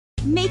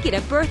Make it a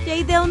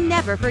birthday they'll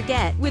never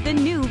forget with a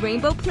new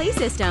Rainbow Play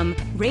System.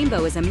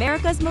 Rainbow is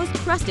America's most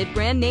trusted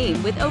brand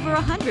name with over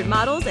 100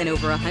 models and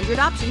over 100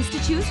 options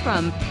to choose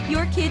from.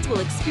 Your kids will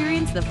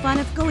experience the fun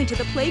of going to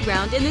the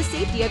playground in the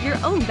safety of your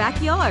own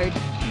backyard.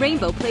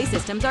 Rainbow Play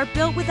Systems are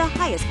built with the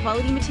highest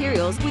quality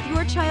materials with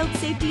your child's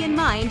safety in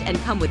mind and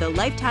come with a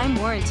lifetime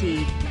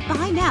warranty.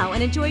 Buy now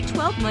and enjoy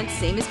 12 months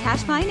same as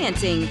cash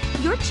financing.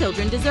 Your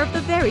children deserve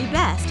the very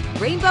best.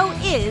 Rainbow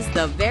is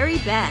the very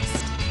best.